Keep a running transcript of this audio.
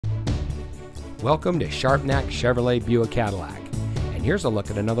Welcome to Sharpnack Chevrolet Buick Cadillac. And here's a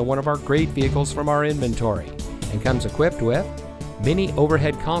look at another one of our great vehicles from our inventory. And comes equipped with mini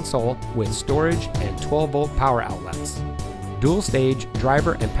overhead console with storage and 12-volt power outlets, dual stage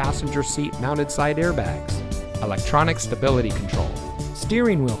driver and passenger seat mounted side airbags, electronic stability control,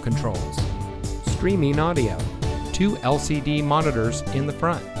 steering wheel controls, streaming audio, 2 LCD monitors in the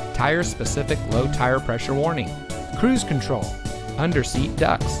front, tire specific low tire pressure warning, cruise control, under seat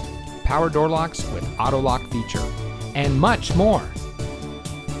ducts, power door locks with auto lock feature, and much more.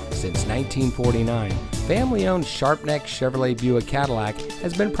 Since 1949, family-owned Sharpnack Chevrolet Buick Cadillac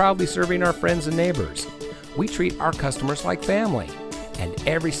has been proudly serving our friends and neighbors. We treat our customers like family, and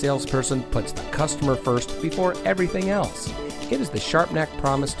every salesperson puts the customer first before everything else. It is the Sharpnack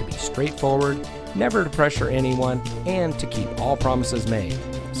promise to be straightforward, never to pressure anyone, and to keep all promises made.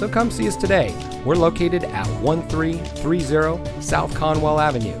 So come see us today. We're located at 1330 South Conwell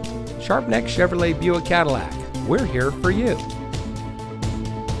Avenue. Sharpnack Chevrolet Buick Cadillac. We're here for you.